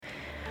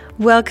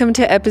Welcome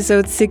to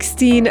episode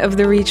 16 of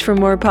the Reach for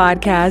More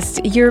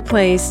podcast, your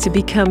place to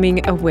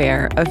becoming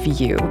aware of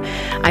you.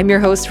 I'm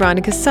your host,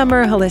 Veronica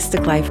Summer,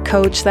 holistic life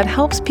coach that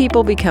helps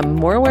people become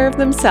more aware of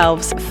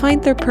themselves,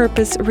 find their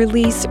purpose,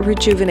 release,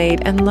 rejuvenate,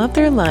 and love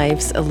their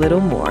lives a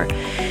little more,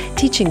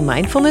 teaching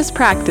mindfulness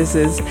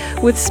practices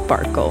with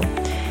sparkle.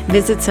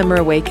 Visit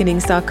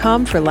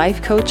summerawakenings.com for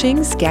life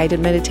coachings,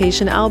 guided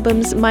meditation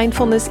albums,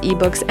 mindfulness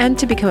ebooks, and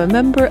to become a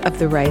member of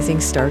the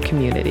Rising Star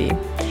community.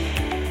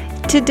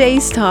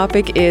 Today's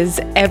topic is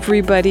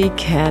everybody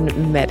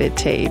can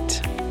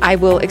meditate. I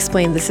will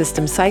explain the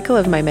system cycle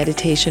of my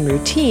meditation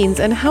routines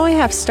and how I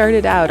have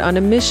started out on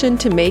a mission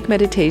to make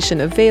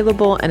meditation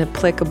available and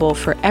applicable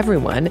for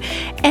everyone.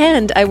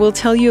 And I will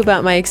tell you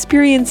about my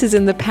experiences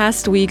in the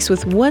past weeks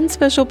with one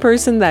special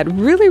person that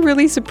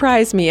really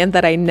surprised me and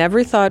that I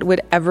never thought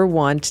would ever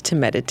want to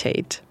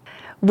meditate.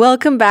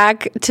 Welcome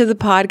back to the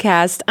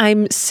podcast.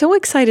 I'm so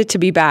excited to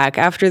be back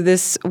after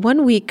this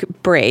 1 week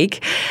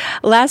break.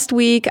 Last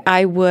week,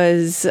 I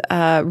was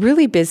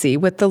really busy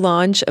with the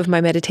launch of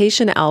my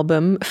meditation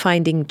album,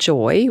 Finding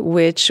Joy,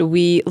 which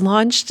we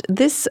launched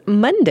this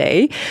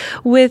Monday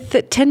with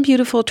 10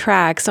 beautiful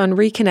tracks on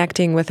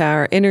reconnecting with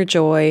our inner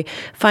joy,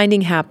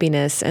 finding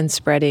happiness, and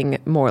spreading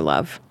more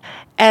love.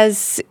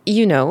 As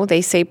you know,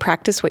 they say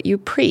practice what you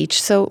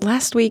preach. So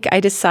last week I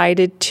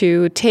decided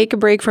to take a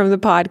break from the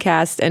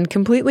podcast and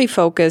completely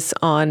focus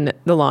on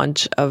the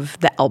launch of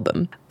the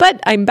album.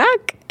 But I'm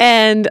back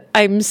and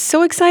I'm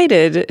so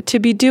excited to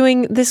be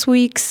doing this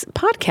week's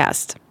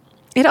podcast.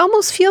 It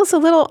almost feels a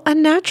little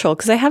unnatural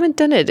because I haven't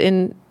done it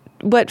in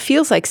what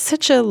feels like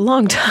such a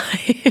long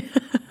time.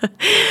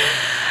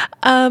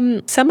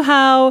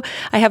 Somehow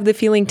I have the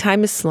feeling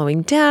time is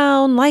slowing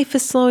down, life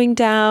is slowing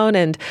down,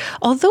 and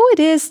although it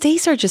is,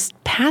 days are just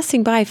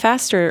passing by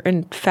faster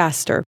and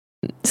faster.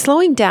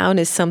 Slowing down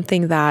is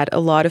something that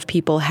a lot of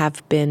people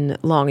have been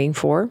longing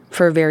for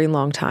a very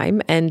long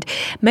time, and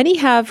many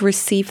have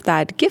received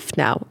that gift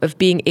now of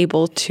being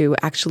able to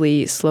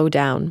actually slow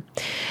down.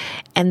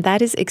 And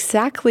that is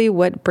exactly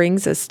what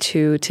brings us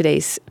to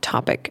today's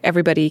topic.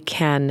 Everybody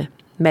can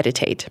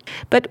meditate.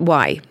 But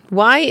why?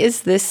 Why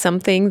is this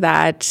something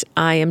that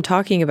I am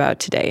talking about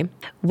today?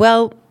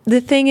 Well,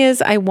 the thing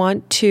is, I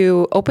want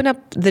to open up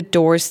the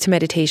doors to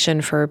meditation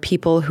for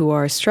people who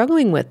are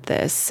struggling with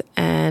this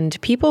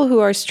and people who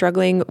are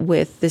struggling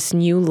with this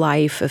new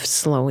life of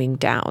slowing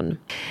down.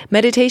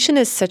 Meditation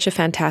is such a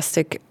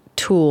fantastic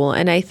tool,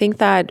 and I think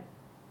that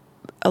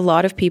a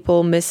lot of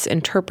people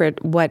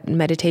misinterpret what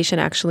meditation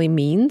actually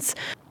means.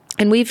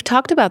 And we've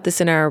talked about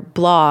this in our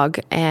blog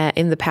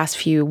in the past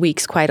few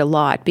weeks quite a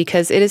lot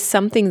because it is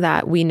something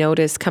that we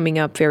notice coming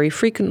up very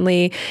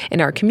frequently in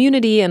our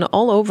community and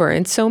all over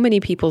in so many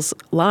people's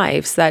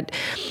lives that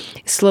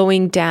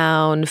slowing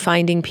down,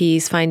 finding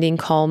peace, finding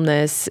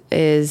calmness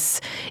is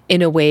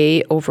in a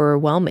way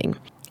overwhelming.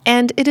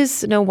 And it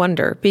is no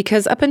wonder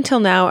because up until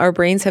now, our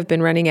brains have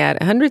been running at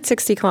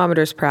 160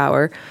 kilometers per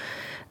hour,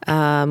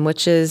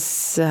 which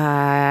is,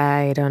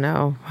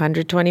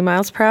 120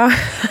 miles per hour.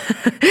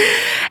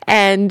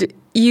 And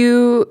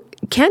you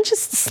can't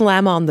just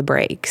slam on the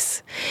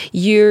brakes.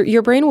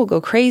 Your brain will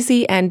go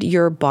crazy and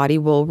your body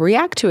will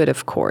react to it,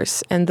 of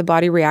course. And the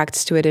body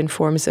reacts to it in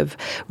forms of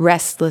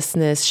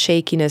restlessness,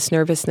 shakiness,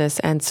 nervousness,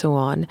 and so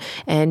on.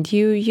 And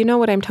you know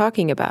what I'm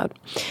talking about.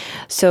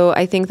 So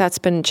I think that's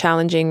been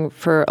challenging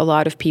for a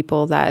lot of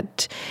people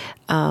that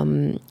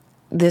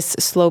this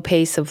slow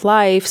pace of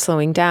life,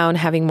 slowing down,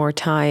 having more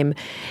time,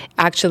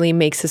 actually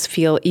makes us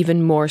feel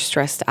even more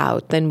stressed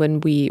out than when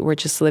we were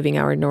just living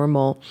our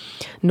normal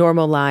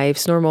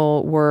lives,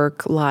 normal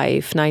work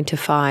life, 9 to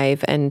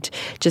 5, and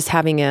just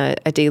having a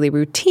daily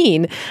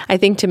routine. I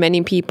think to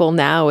many people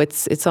now,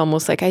 it's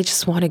almost like I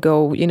just want to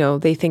go,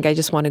 they think I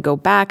just want to go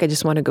back. I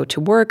just want to go to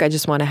work. I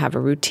just want to have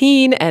a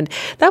routine. And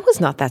that was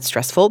not that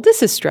stressful.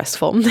 This is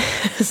stressful.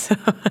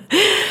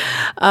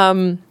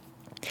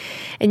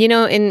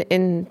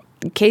 In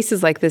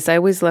cases like this, I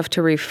always love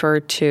to refer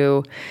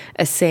to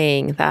a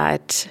saying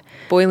that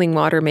boiling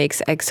water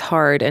makes eggs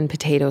hard and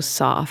potatoes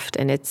soft.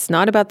 And it's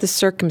not about the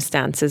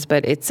circumstances,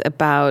 but it's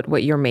about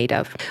what you're made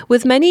of.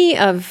 With many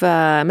of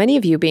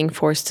you being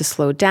forced to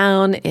slow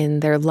down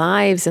in their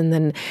lives, and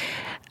then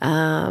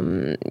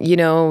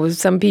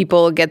some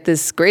people get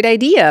this great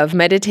idea of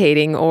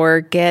meditating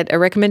or get a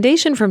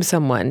recommendation from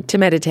someone to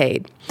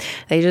meditate.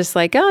 They just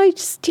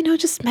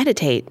just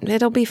meditate.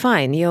 It'll be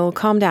fine. You'll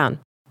calm down.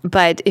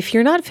 But if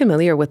you're not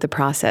familiar with the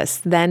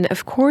process, then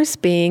of course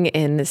being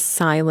in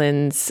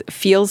silence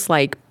feels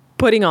like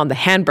putting on the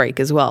handbrake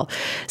as well.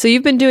 So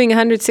you've been doing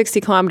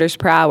 160 kilometers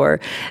per hour,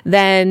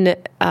 then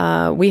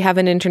we have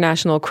an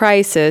international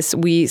crisis,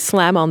 we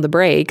slam on the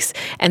brakes,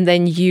 and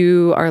then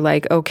you are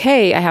like,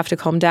 okay, I have to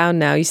calm down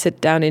now. You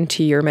sit down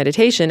into your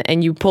meditation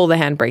and you pull the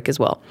handbrake as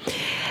well.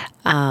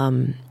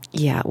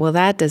 Yeah, well,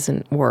 that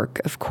doesn't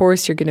work. Of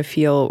course, you're going to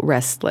feel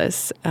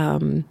restless.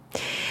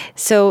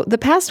 So the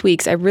past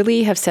weeks, I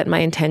really have set my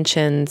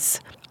intentions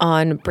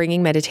on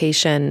bringing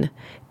meditation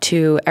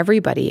to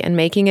everybody and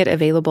making it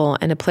available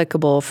and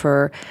applicable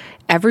for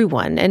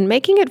everyone and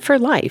making it for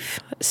life.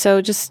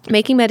 So just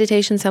making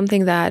meditation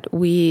something that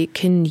we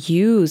can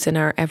use in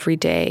our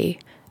everyday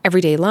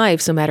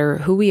lives, no matter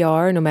who we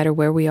are, no matter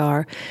where we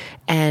are,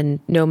 and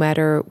no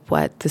matter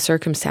what the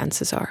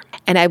circumstances are.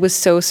 And I was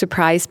so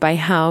surprised by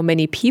how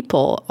many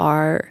people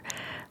are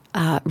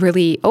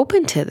really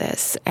open to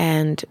this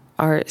and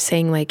are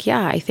saying like,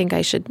 yeah, I think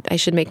I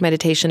should make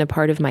meditation a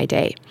part of my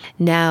day.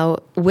 Now,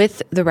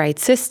 with the right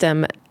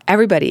system,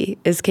 everybody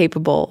is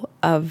capable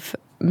of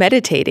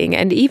meditating.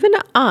 And even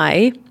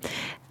I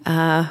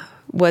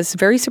was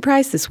very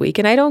surprised this week,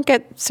 and I don't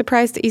get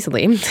surprised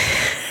easily.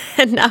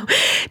 And now,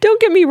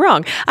 don't get me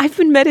wrong, I've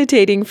been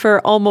meditating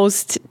for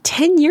almost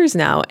 10 years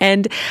now,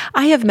 and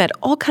I have met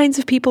all kinds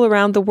of people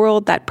around the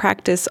world that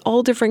practice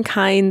all different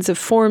kinds of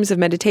forms of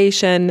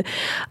meditation.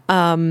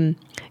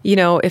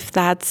 If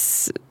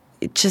that's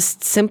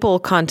just simple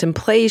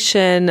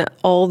contemplation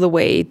all the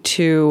way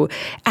to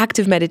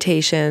active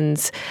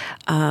meditations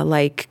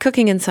like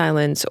cooking in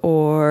silence,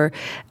 or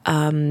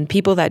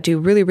people that do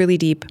really, really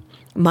deep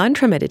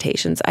mantra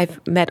meditations. I've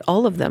met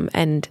all of them,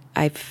 and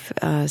I've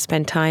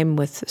spent time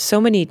with so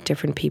many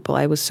different people.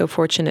 I was so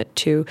fortunate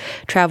to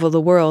travel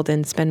the world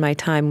and spend my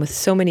time with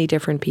so many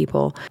different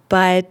people.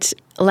 But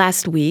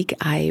last week,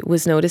 I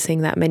was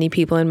noticing that many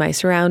people in my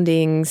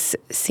surroundings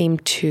seem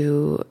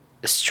to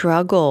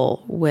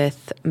struggle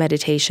with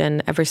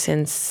meditation ever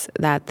since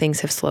that things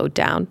have slowed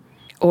down,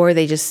 or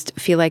they just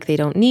feel like they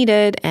don't need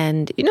it.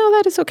 And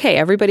that is okay.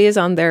 Everybody is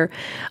on their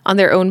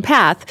own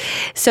path.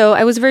 So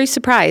I was very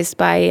surprised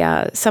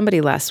by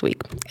somebody last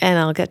week, and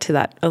I'll get to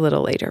that a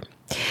little later.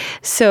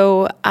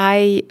 So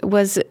I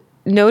was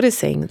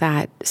noticing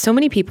that so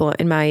many people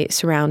in my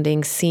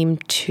surroundings seem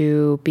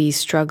to be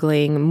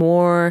struggling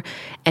more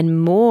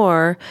and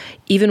more,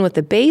 even with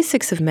the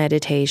basics of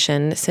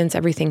meditation, since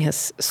everything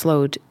has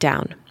slowed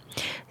down.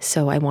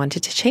 So I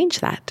wanted to change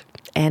that.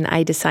 And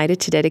I decided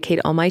to dedicate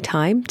all my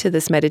time to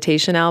this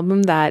meditation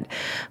album that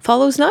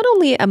follows not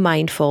only a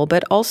mindful,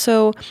 but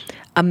also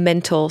a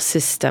mental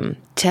system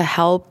to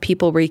help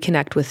people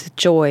reconnect with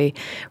joy,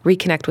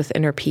 reconnect with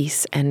inner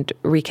peace, and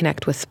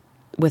reconnect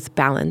with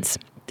balance.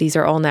 These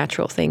are all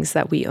natural things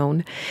that we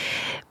own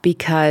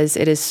because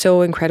it is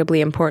so incredibly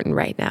important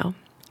right now.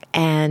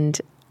 And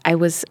I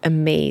was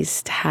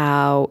amazed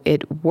how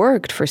it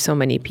worked for so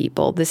many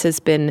people. This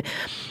has been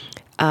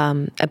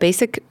a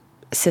basic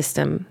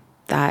system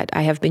that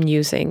I have been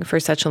using for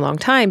such a long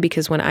time,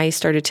 because when I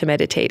started to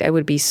meditate, I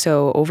would be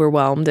so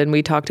overwhelmed. And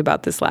we talked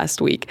about this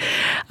last week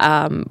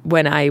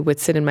when I would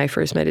sit in my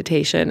first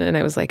meditation and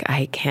I was like,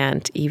 I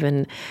can't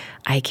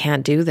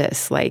do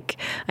this. Like,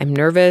 I'm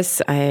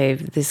nervous.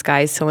 This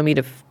guy's telling me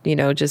to,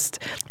 just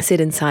sit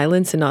in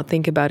silence and not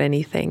think about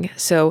anything.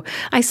 So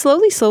I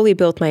slowly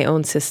built my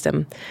own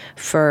system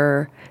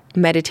for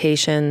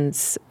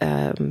meditations,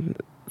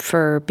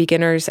 for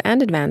beginners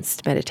and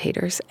advanced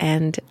meditators.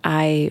 And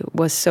I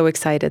was so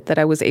excited that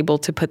I was able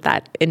to put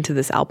that into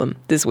this album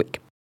this week.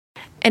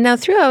 And now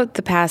throughout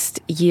the past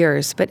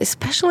years, but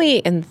especially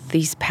in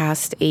these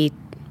past 8,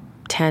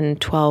 10,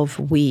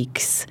 12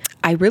 weeks,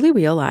 I really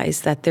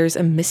realized that there's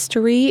a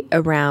mystery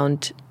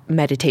around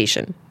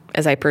meditation,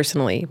 as I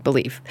personally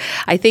believe.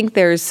 I think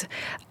there's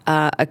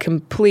a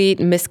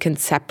complete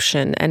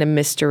misconception and a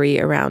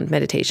mystery around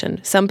meditation.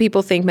 Some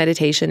people think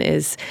meditation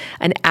is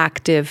an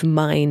active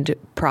mind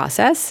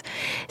process.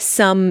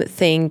 Some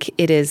think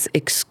it is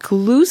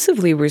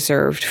exclusively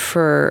reserved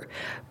for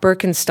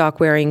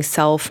Birkenstock-wearing,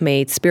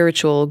 self-made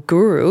spiritual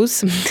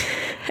gurus.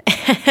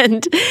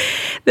 And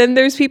then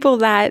there's people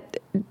that,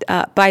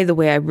 by the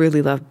way, I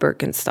really love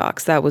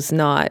Birkenstocks.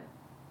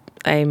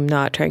 I'm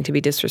not trying to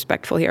be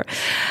disrespectful here.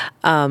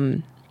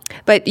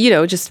 But,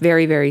 just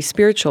very, very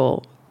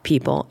spiritual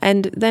people.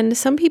 And then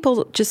some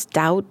people just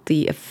doubt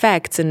the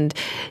effects and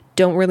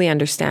don't really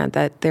understand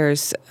that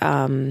there's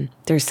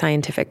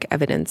scientific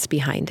evidence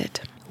behind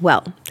it.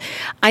 Well,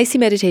 I see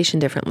meditation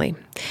differently.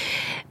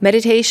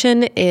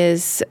 Meditation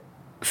is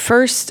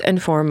first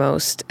and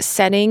foremost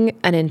setting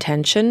an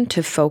intention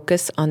to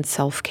focus on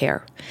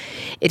self-care.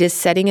 It is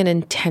setting an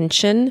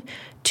intention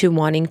to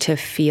wanting to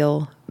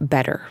feel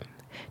better,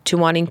 to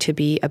wanting to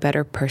be a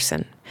better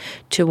person,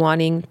 to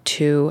wanting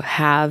to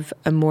have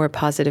a more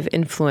positive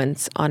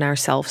influence on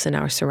ourselves and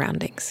our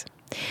surroundings.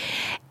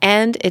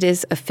 And it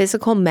is a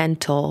physical,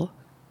 mental,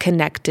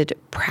 connected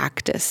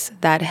practice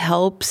that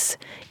helps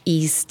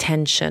ease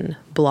tension,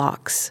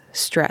 blocks,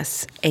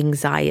 stress,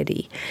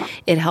 anxiety.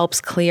 It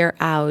helps clear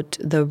out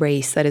the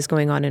race that is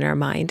going on in our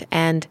mind.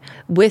 And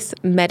with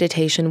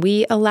meditation,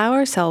 we allow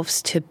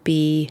ourselves to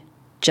be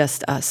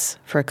just us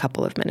for a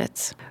couple of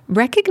minutes,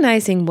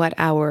 recognizing what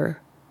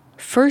our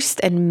first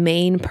and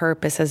main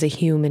purpose as a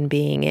human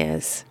being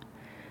is.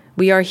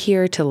 We are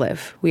here to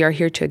live. We are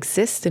here to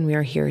exist, and we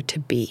are here to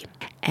be.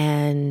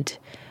 And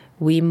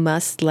we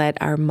must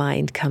let our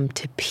mind come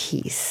to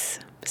peace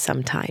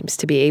sometimes,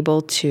 to be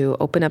able to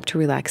open up to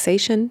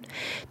relaxation,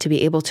 to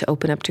be able to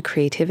open up to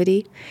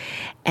creativity,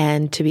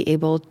 and to be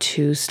able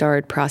to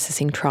start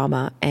processing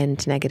trauma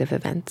and negative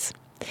events.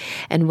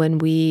 And when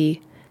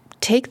we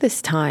take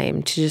this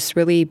time to just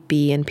really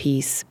be in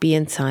peace, be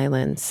in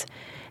silence,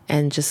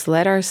 and just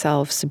let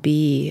ourselves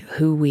be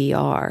who we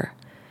are,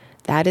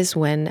 that is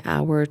when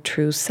our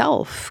true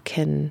self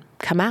can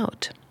come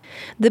out.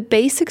 The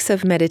basics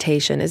of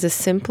meditation is a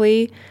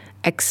simply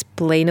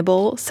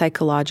explainable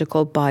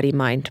psychological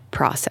body-mind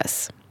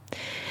process.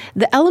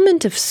 The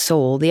element of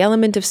soul, the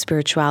element of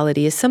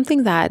spirituality is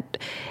something that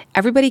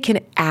everybody can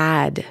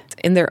add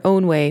in their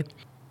own way.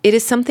 It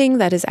is something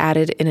that is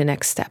added in a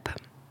next step.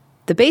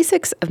 The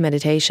basics of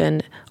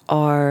meditation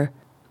are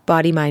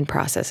body-mind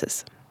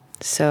processes.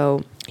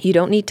 So you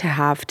don't need to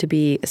have to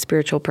be a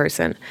spiritual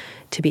person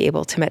to be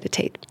able to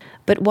meditate.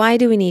 But why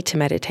do we need to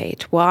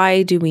meditate?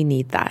 Why do we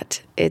need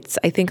that?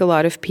 I think a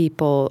lot of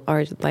people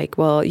are like,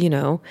 well,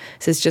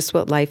 this is just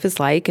what life is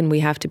like and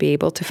we have to be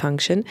able to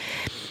function.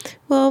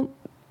 Well,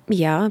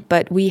 yeah,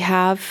 but we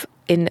have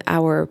in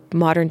our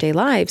modern day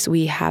lives,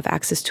 we have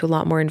access to a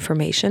lot more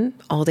information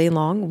all day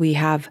long. We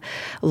have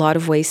a lot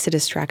of ways to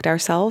distract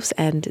ourselves,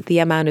 and the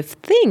amount of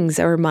things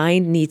our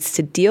mind needs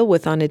to deal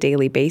with on a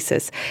daily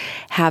basis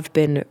have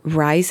been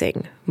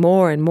rising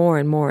more and more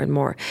and more and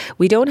more.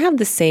 We don't have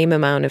the same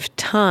amount of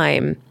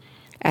time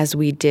as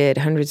we did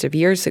hundreds of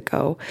years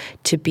ago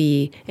to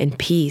be in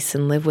peace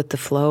and live with the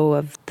flow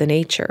of the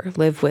nature,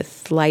 live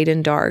with light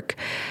and dark,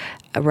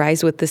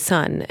 rise with the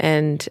sun,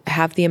 and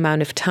have the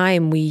amount of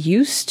time we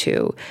used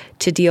to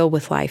deal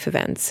with life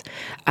events.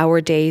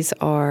 Our days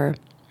are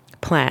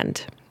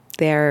planned.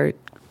 They're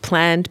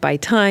planned by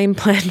time,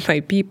 planned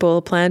by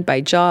people, planned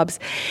by jobs.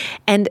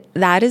 And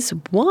that is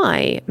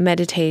why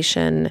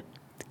meditation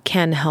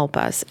can help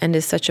us and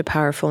is such a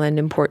powerful and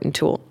important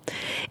tool.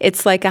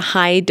 It's like a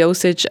high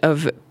dosage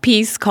of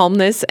peace,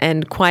 calmness,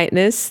 and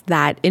quietness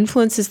that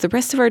influences the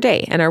rest of our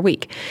day and our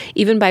week,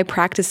 even by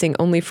practicing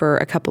only for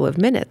a couple of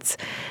minutes,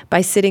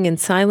 by sitting in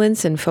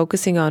silence and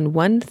focusing on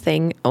one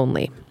thing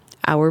only,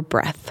 our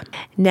breath.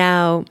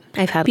 Now,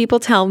 I've had people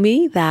tell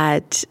me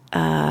that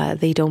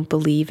they don't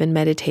believe in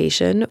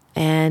meditation,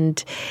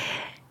 and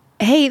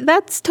hey,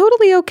 that's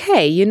totally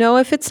okay.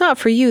 If it's not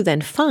for you, then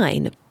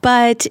fine.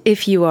 But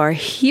if you are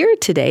here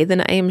today,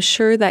 then I am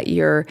sure that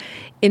you're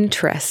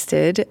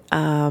interested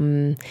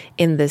in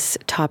this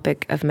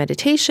topic of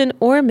meditation,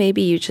 or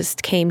maybe you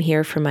just came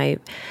here for my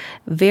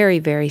very,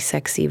 very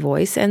sexy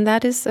voice, and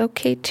that is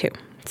okay too.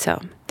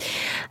 So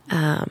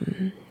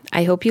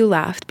I hope you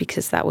laughed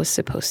because that was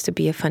supposed to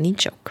be a funny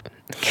joke.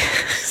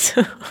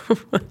 So,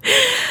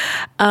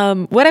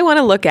 what I want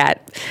to look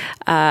at,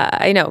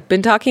 I know,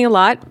 been talking a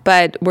lot,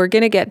 but we're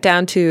going to get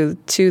down to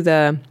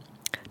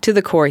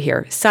the core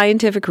here,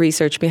 scientific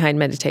research behind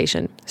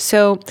meditation.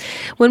 So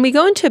when we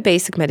go into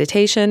basic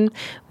meditation,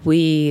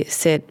 we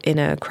sit in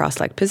a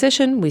cross-legged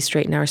position, we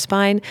straighten our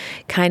spine,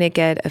 kind of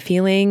get a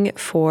feeling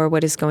for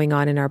what is going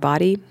on in our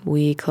body.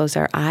 We close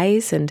our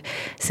eyes and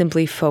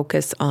simply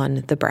focus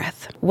on the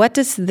breath. What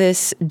does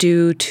this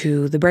do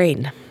to the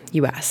brain,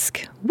 you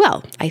ask?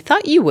 Well, I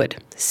thought you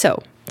would.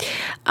 So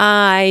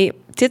I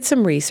did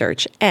some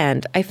research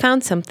and I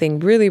found something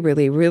really,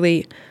 really,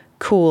 really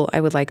cool I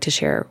would like to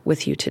share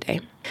with you today.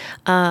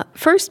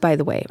 First, by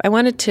the way, I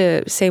wanted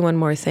to say one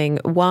more thing,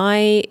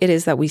 why it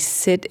is that we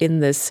sit in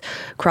this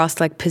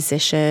cross-legged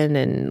position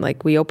and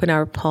like we open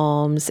our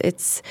palms.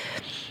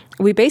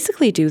 We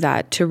basically do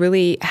that to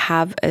really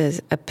have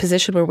a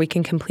position where we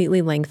can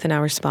completely lengthen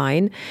our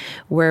spine,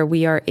 where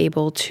we are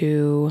able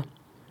to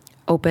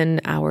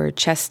open our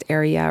chest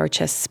area, our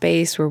chest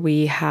space, where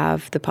we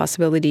have the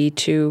possibility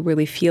to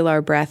really feel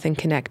our breath and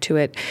connect to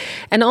it,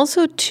 and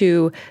also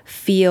to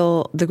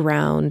feel the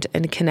ground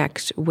and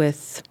connect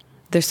with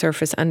the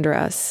surface under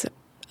us,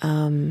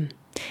 and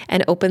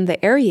open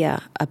the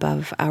area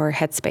above our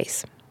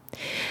headspace.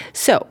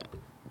 So,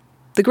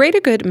 The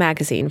Greater Good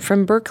magazine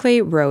from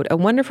Berkeley wrote a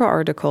wonderful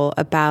article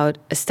about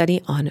a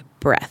study on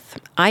breath.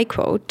 I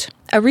quote,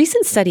 "A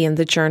recent study in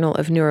the Journal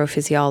of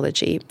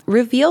Neurophysiology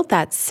revealed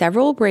that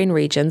several brain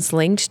regions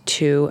linked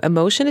to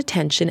emotion,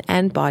 attention,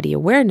 and body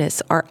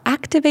awareness are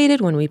activated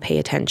when we pay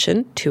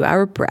attention to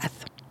our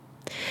breath.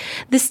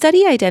 The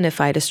study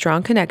identified a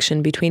strong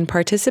connection between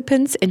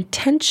participants'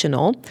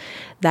 intentional,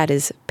 that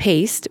is,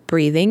 paced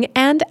breathing,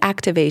 and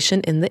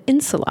activation in the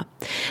insula.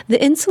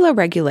 The insula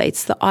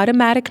regulates the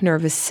automatic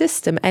nervous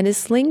system and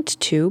is linked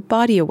to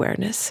body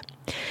awareness.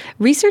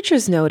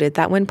 Researchers noted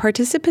that when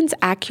participants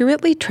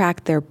accurately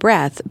tracked their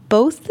breath,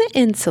 both the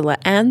insula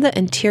and the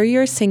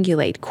anterior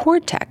cingulate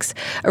cortex,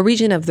 a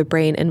region of the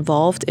brain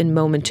involved in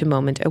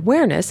moment-to-moment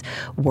awareness,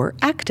 were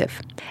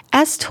active.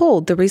 As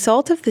told, the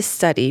results of this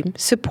study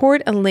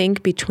support a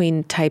link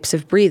between types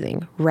of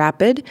breathing,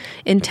 rapid,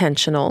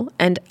 intentional,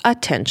 and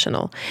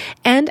attentional,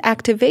 and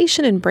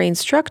activation in brain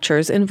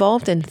structures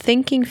involved in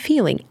thinking,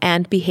 feeling,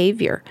 and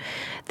behavior.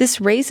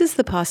 This raises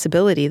the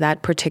possibility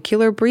that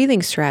particular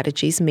breathing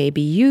strategies may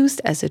be used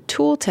as a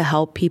tool to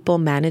help people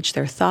manage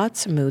their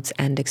thoughts, moods,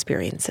 and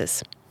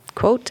experiences."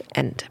 Quote,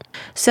 end.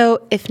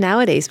 So if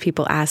nowadays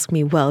people ask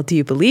me, well, do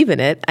you believe in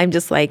it? I'm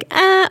just like,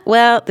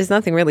 well, there's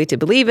nothing really to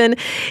believe in.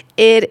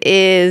 It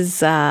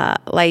is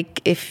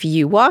like if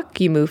you walk,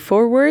 you move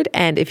forward,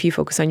 and if you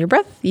focus on your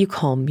breath, you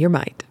calm your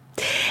mind.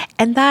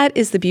 And that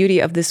is the beauty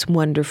of this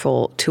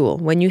wonderful tool.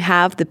 When you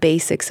have the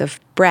basics of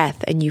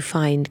breath and you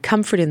find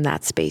comfort in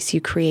that space,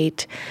 you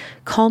create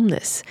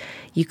calmness,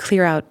 you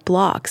clear out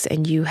blocks,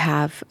 and you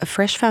have a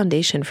fresh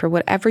foundation for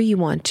whatever you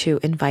want to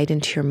invite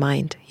into your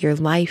mind, your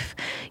life,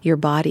 your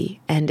body,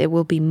 and it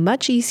will be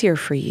much easier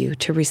for you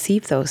to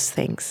receive those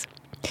things.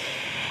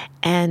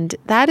 And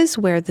that is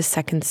where the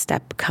second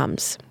step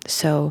comes.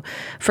 So,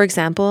 for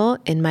example,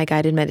 in my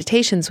guided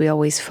meditations, we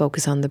always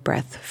focus on the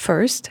breath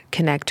first,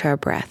 connect to our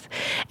breath,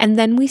 and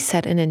then we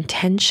set an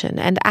intention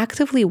and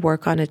actively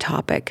work on a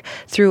topic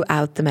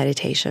throughout the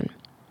meditation.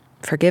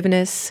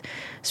 Forgiveness,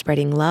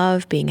 spreading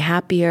love, being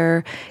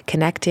happier,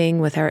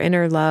 connecting with our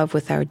inner love,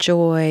 with our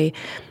joy,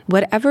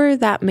 whatever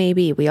that may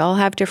be. We all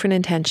have different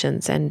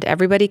intentions, and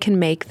everybody can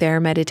make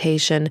their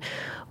meditation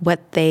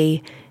what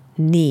they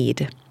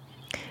need.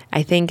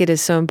 I think it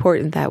is so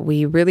important that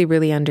we really,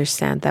 really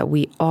understand that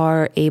we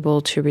are able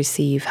to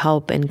receive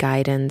help and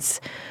guidance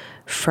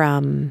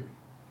from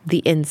the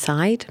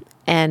inside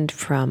and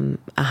from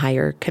a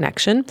higher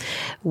connection,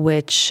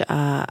 which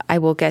I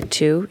will get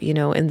to,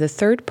 in the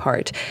third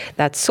part,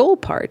 that soul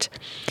part.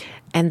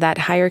 And that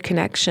higher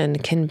connection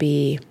can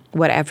be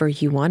whatever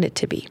you want it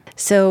to be.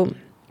 So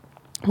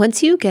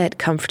once you get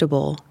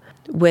comfortable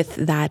with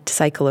that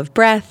cycle of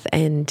breath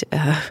and,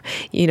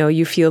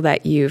 you feel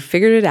that you've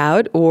figured it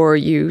out, or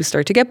you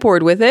start to get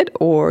bored with it,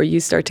 or you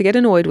start to get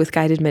annoyed with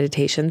guided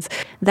meditations,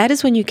 that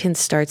is when you can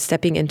start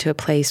stepping into a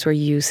place where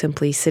you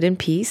simply sit in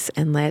peace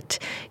and let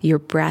your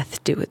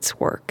breath do its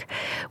work.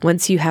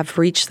 Once you have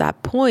reached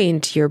that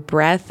point, your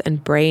breath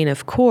and brain,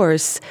 of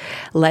course,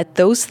 let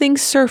those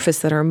things surface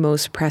that are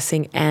most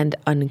pressing and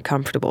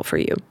uncomfortable for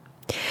you.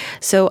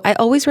 So I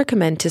always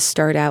recommend to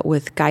start out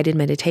with guided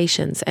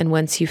meditations. And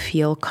once you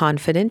feel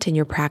confident in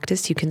your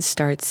practice, you can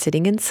start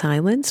sitting in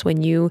silence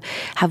when you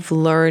have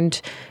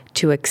learned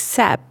to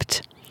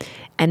accept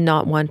and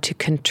not want to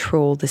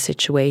control the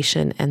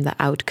situation and the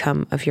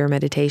outcome of your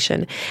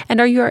meditation. And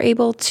you are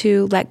able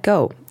to let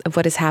go of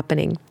what is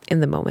happening in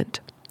the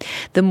moment.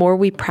 The more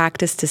we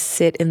practice to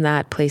sit in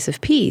that place of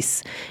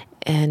peace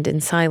and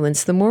in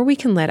silence, the more we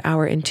can let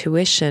our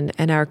intuition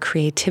and our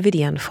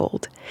creativity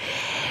unfold,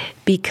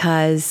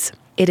 because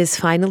it is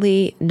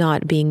finally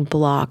not being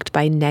blocked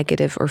by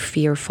negative or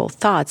fearful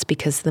thoughts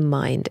because the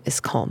mind is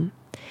calm.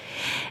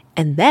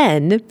 And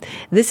then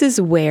this is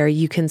where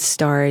you can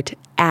start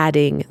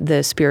adding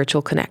the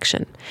spiritual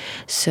connection.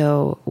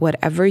 So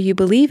whatever you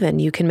believe in,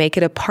 you can make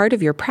it a part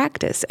of your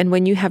practice. And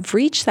when you have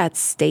reached that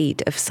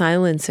state of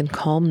silence and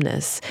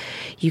calmness,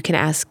 you can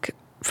ask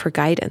for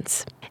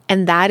guidance.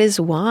 And that is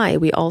why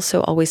we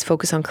also always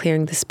focus on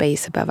clearing the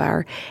space above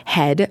our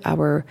head,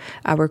 our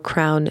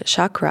crown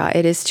chakra.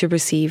 It is to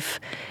receive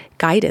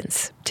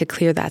guidance, to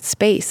clear that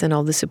space and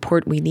all the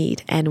support we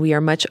need. And we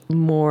are much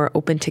more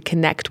open to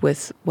connect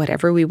with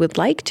whatever we would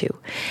like to.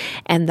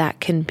 And that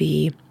can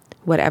be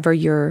whatever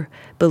your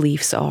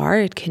beliefs are.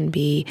 It can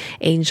be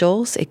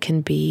angels. It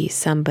can be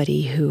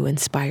somebody who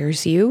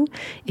inspires you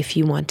if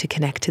you want to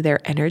connect to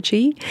their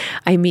energy.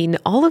 I mean,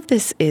 all of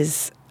this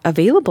is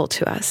available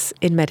to us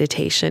in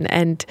meditation.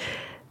 And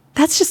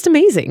that's just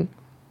amazing.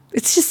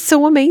 It's just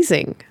so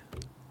amazing.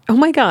 Oh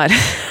my God.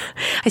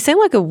 I sound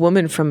like a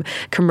woman from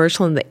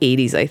commercial in the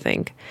 80s, I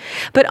think.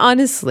 But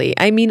honestly,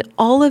 I mean,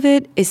 all of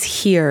it is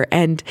here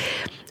and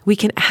we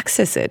can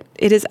access it.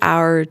 It is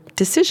our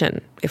decision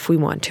if we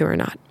want to or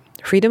not.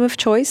 Freedom of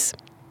choice,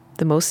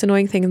 the most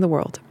annoying thing in the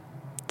world.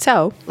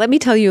 So let me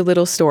tell you a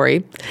little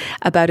story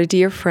about a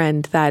dear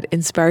friend that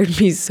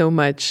inspired me so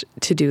much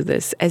to do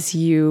this. As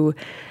you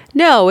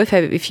know,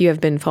 if you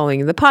have been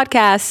following the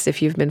podcast, if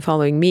you've been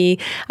following me,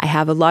 I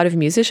have a lot of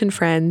musician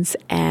friends,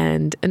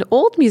 and an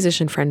old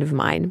musician friend of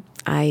mine,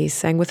 I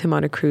sang with him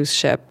on a cruise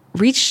ship,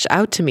 reached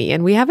out to me,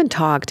 and we haven't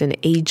talked in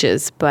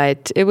ages,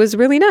 but it was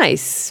really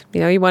nice.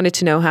 He wanted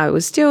to know how I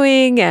was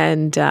doing,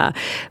 and it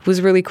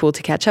was really cool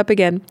to catch up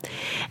again.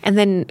 And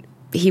then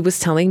he was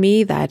telling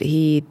me that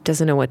he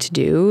doesn't know what to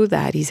do,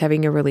 that he's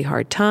having a really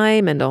hard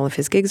time and all of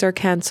his gigs are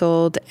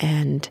canceled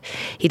and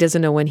he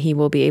doesn't know when he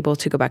will be able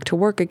to go back to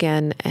work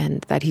again,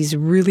 and that he's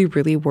really,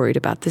 really worried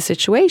about the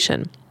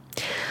situation.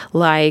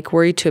 Like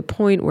worried to a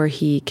point where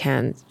he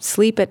can't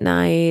sleep at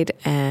night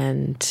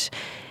and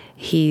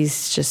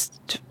he's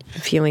just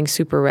feeling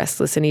super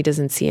restless and he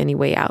doesn't see any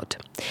way out.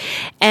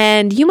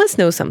 And you must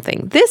know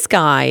something. This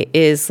guy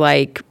is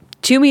like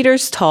 2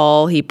 meters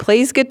tall. He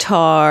plays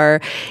guitar.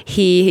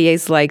 He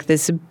is like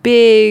this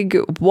big,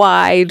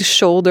 wide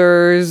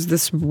shoulders,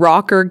 this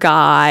rocker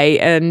guy.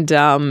 And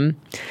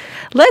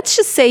let's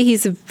just say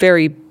he's a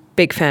very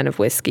big fan of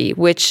whiskey,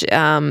 which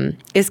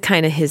is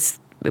kind of his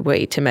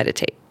way to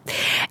meditate.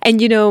 And,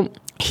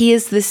 he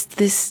is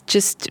this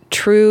just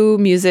true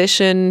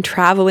musician,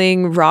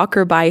 traveling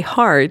rocker by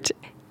heart.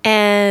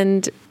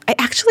 And I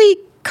actually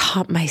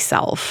caught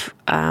myself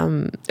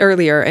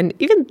earlier and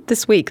even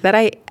this week that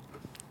I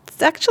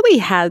actually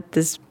had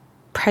this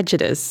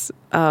prejudice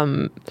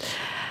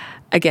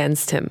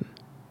against him.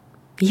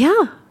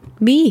 Yeah,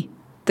 me,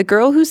 the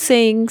girl who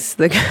sings,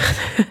 the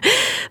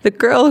the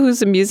girl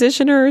who's a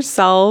musician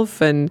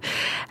herself and,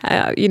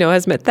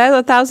 has met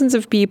thousands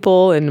of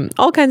people and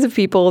all kinds of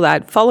people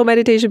that follow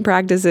meditation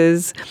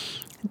practices.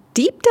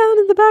 Deep down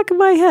in the back of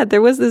my head,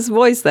 there was this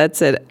voice that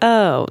said,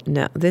 oh,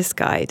 no, this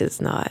guy does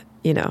not,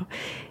 he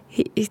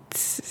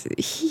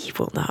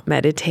will not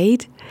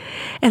meditate.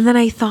 And then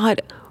I thought,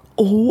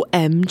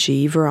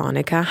 OMG,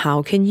 Veronica,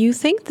 how can you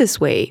think this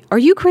way? Are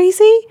you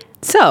crazy?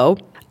 So,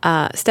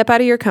 step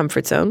out of your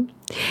comfort zone.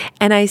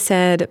 And I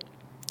said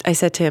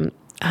to him,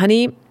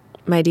 honey,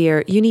 my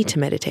dear, you need to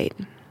meditate.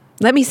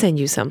 Let me send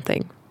you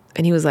something.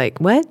 And he was like,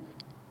 what?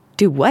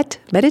 Do what?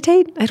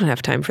 Meditate? I don't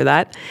have time for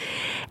that.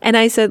 And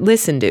I said,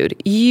 listen,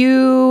 dude,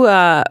 you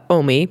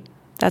owe me.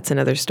 That's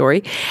another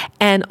story.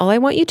 And all I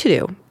want you to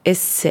do is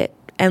sit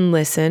and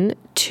listen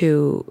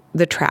to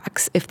the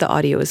tracks if the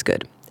audio is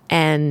good.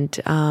 And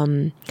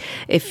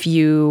if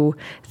you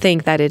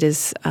think that it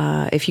is,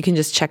 if you can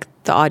just check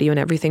the audio and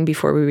everything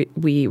before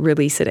we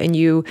release it. And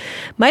you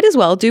might as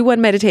well do one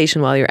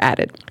meditation while you're at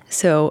it.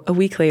 So a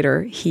week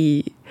later,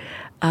 he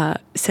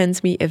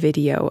sends me a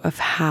video of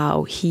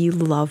how he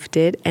loved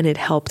it and it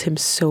helped him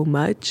so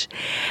much.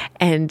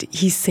 And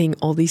he's saying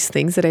all these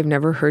things that I've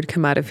never heard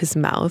come out of his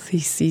mouth.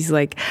 He's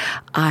like,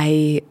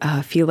 I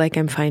feel like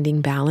I'm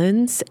finding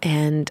balance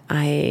and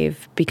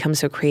I've become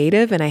so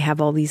creative and I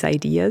have all these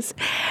ideas.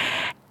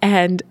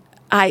 And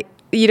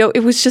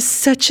it was just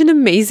such an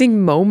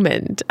amazing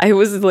moment. I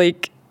was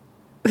like,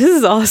 this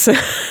is awesome.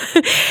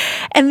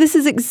 And this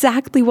is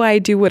exactly why I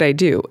do what I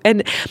do.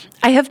 And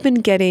I have been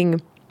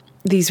getting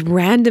these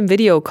random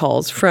video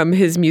calls from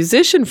his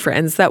musician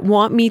friends that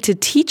want me to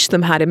teach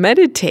them how to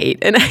meditate.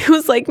 And I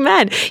was like,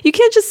 man, you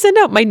can't just send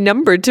out my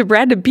number to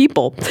random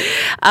people.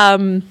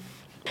 But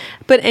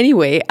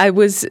anyway, I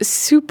was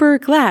super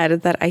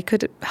glad that I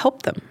could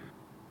help them.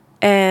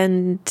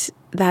 And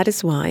that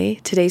is why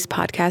today's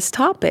podcast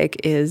topic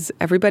is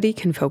everybody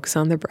can focus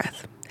on their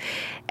breath.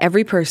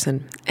 Every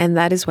person. And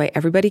that is why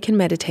everybody can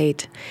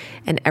meditate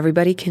and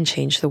everybody can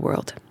change the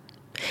world.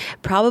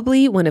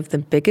 Probably one of the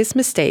biggest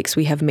mistakes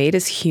we have made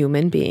as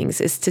human beings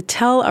is to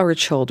tell our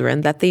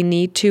children that they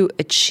need to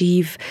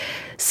achieve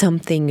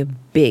something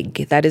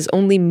big that is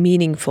only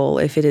meaningful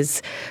if it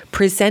is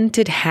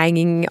presented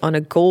hanging on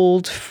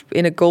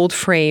in a gold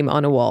frame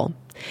on a wall.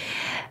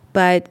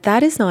 But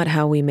that is not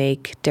how we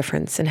make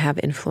difference and have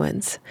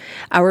influence.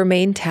 Our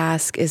main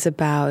task is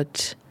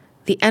about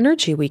the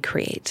energy we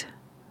create,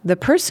 the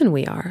person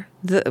we are,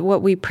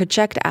 what we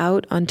project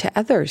out onto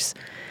others.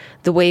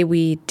 The way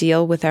we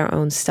deal with our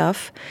own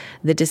stuff,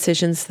 the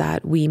decisions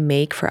that we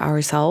make for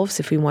ourselves,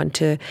 if we want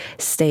to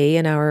stay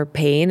in our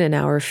pain and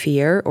our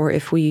fear, or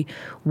if we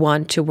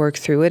want to work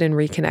through it and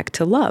reconnect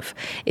to love.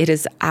 It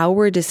is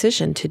our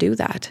decision to do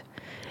that.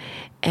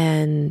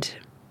 And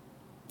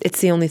it's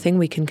the only thing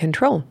we can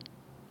control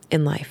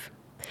in life.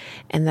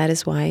 And that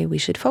is why we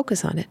should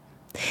focus on it.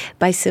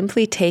 By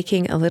simply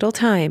taking a little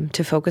time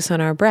to focus on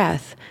our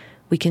breath,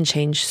 we can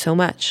change so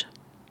much.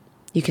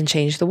 You can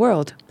change the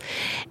world.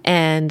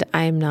 And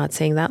I'm not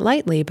saying that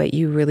lightly, but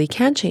you really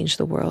can change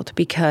the world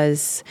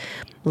because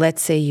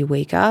let's say you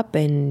wake up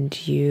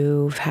and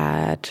you've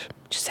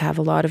just have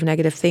a lot of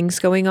negative things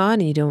going on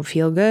and you don't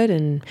feel good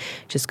and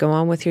just go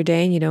on with your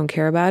day and you don't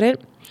care about it.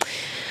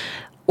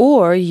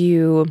 Or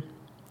you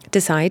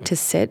decide to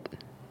sit,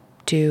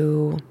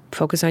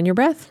 focus on your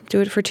breath,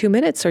 do it for 2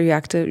 minutes, or you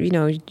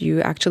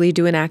actually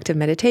do an active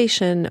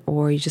meditation,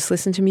 or you just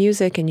listen to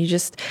music and you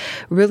just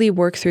really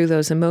work through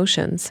those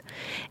emotions.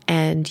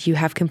 And you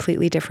have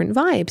completely different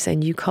vibes,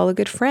 and you call a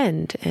good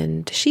friend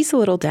and she's a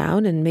little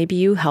down and maybe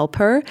you help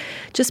her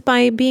just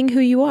by being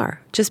who you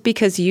are, just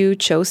because you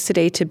chose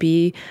today to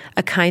be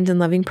a kind and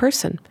loving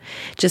person,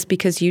 just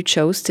because you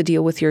chose to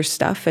deal with your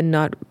stuff and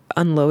not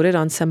unload it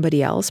on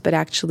somebody else, but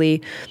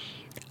actually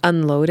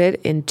unload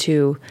it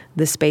into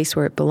the space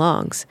where it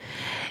belongs.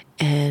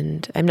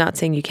 And I'm not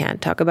saying you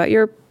can't talk about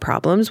your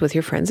problems with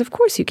your friends. Of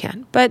course you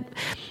can. But,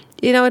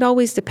 it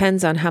always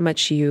depends on how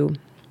much you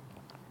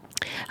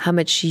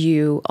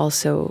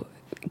also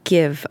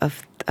give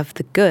of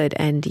the good.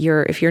 And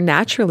if you're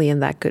naturally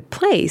in that good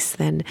place,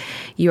 then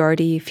you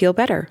already feel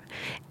better.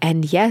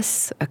 And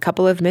yes, a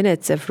couple of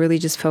minutes of really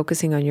just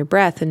focusing on your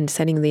breath and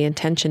setting the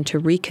intention to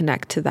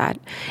reconnect to that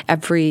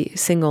every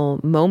single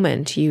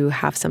moment you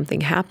have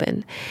something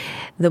happen.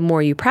 The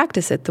more you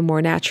practice it, the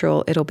more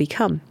natural it'll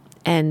become.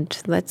 And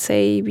let's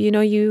say,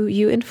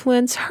 you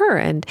influence her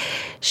and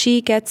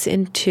she gets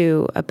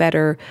into a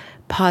better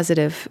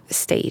positive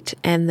state.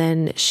 And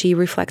then she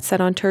reflects that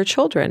onto her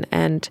children,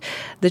 and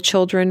the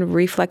children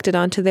reflect it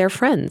onto their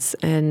friends.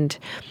 And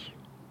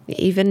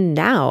even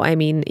now,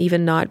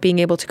 even not being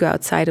able to go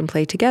outside and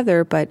play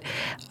together, but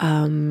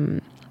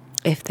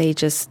if they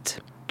just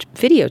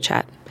video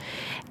chat,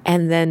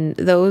 and then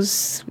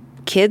those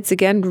kids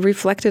again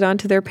reflected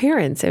onto their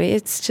parents.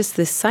 It's just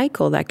this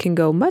cycle that can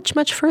go much,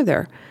 much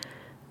further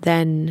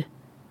than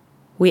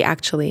we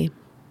actually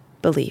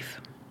believe.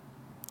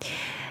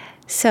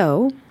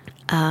 So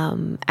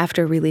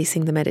After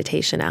releasing the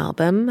meditation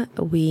album,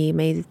 we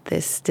made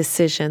this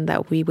decision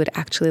that we would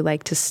actually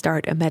like to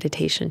start a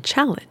meditation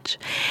challenge.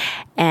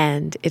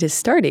 And it is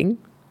starting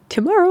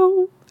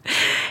tomorrow.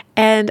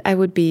 And I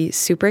would be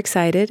super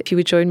excited if you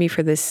would join me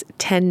for this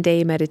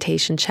 10-day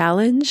meditation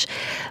challenge.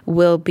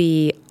 We'll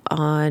be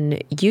on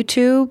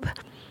YouTube.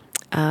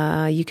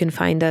 You can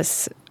find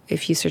us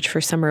if you search for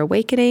Summer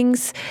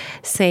Awakenings.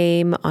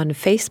 Same on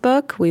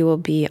Facebook. We will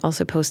be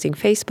also posting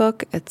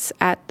Facebook. It's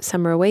at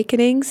Summer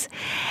Awakenings.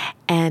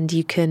 And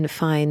you can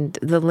find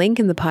the link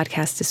in the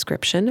podcast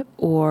description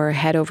or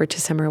head over to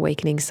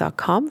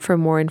summerawakenings.com for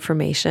more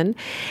information.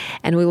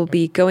 And we will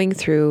be going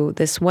through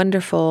this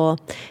wonderful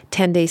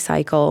 10-day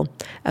cycle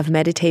of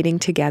meditating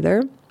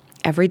together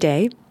every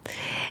day.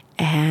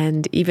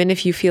 And even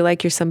if you feel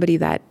like you're somebody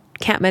that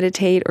can't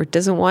meditate or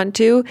doesn't want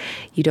to,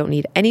 you don't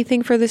need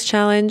anything for this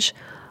challenge.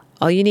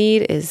 All you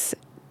need is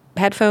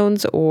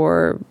headphones,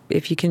 or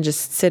if you can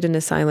just sit in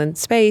a silent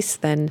space,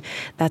 then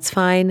that's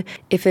fine.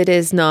 If it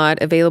is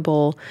not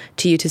available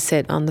to you to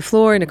sit on the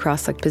floor in a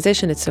cross-legged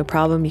position, it's no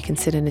problem. You can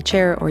sit in a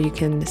chair or you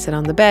can sit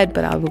on the bed,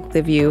 but I will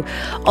give you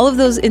all of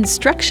those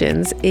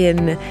instructions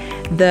in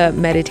the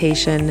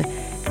meditation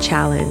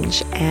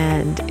challenge.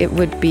 And it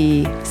would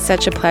be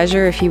such a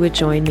pleasure if you would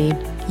join me.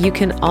 You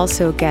can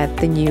also get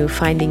the new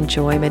Finding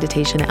Joy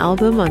meditation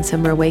album on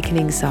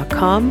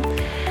summerawakenings.com.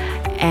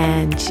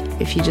 And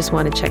if you just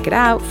want to check it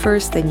out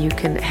first, then you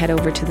can head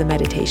over to the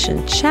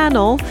meditation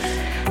channel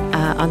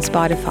on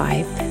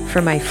Spotify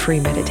for my free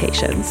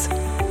meditations.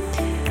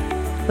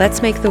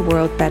 Let's make the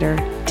world better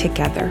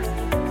together.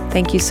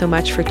 Thank you so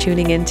much for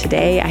tuning in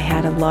today. I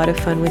had a lot of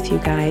fun with you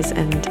guys,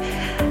 and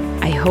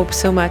I hope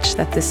so much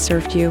that this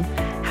served you.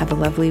 Have a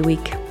lovely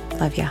week.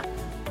 Love ya.